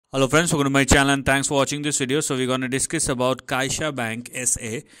Hello friends, welcome to my channel and thanks for watching this video. So we're going to discuss about Caixabank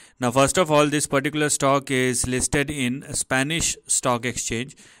SA. Now first of all, this particular stock is listed in Spanish stock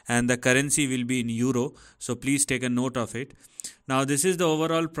exchange and the currency will be in euro. So please take a note of it. Now this is the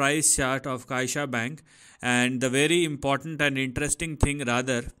overall price chart of Caixabank, and the very important and interesting thing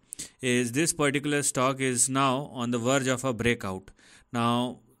rather is this particular stock is now on the verge of a breakout.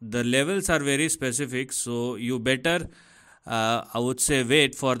 Now the levels are very specific, so you better I would say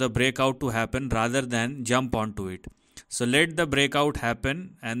wait for the breakout to happen rather than jump onto it. So let the breakout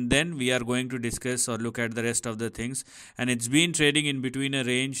happen and then we are going to discuss or look at the rest of the things. And it's been trading in between a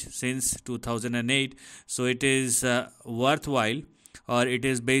range since 2008. So it is worthwhile, or it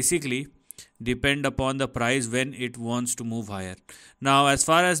is basically depend upon the price when it wants to move higher. Now as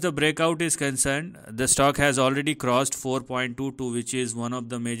far as the breakout is concerned, the stock has already crossed 4.22, which is one of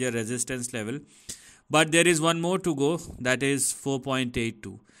the major resistance level. But there is one more to go, that is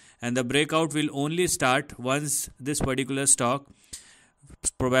 4.82, and the breakout will only start once this particular stock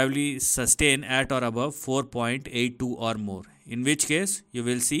probably sustain at or above 4.82 or more, in which case you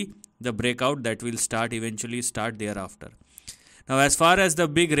will see the breakout that will eventually start thereafter. Now as far as the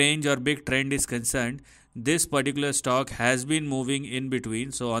big range or big trend is concerned, this particular stock has been moving in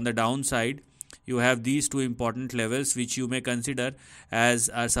between. So on the downside you have these two important levels which you may consider as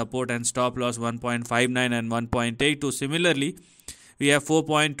our support and stop loss, 1.59 and 1.82. Similarly, we have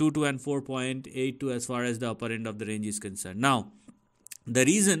 4.22 and 4.82 as far as the upper end of the range is concerned. Now, the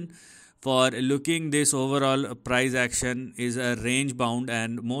reason for looking this overall price action is a range bound,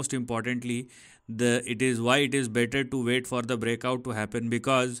 and most importantly, it is why it is better to wait for the breakout to happen,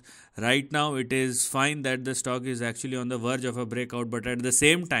 because right now it is fine that the stock is actually on the verge of a breakout, but at the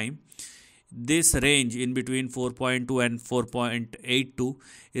same time this range in between 4.2 and 4.82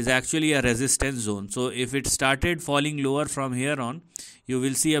 is actually a resistance zone. So if it started falling lower from here on, you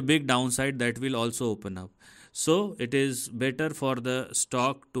will see a big downside that will also open up. So it is better for the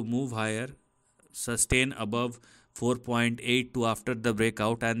stock to move higher, sustain above 4.82 after the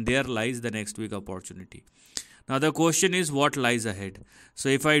breakout, and there lies the next big opportunity. Now the question is what lies ahead. So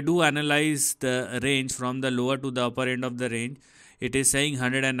if I do analyze the range from the lower to the upper end of the range, it is saying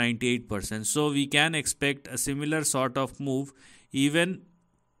 198%. So we can expect a similar sort of move even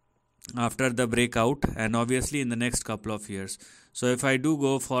after the breakout, and obviously in the next couple of years. So if I do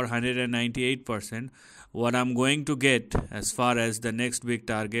go for 198%, what I'm going to get as far as the next big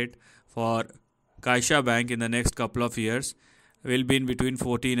target for Caixabank in the next couple of years will be in between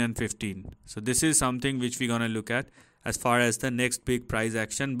 14 and 15. So this is something which we're going to look at as far as the next big price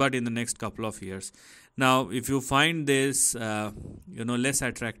action, but in the next couple of years. Now if you find this less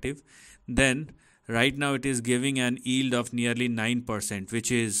attractive, then right now it is giving an yield of nearly 9%,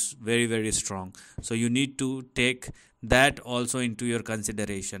 which is very, very strong. So you need to take that also into your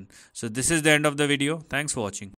consideration. So this is the end of the video. Thanks for watching.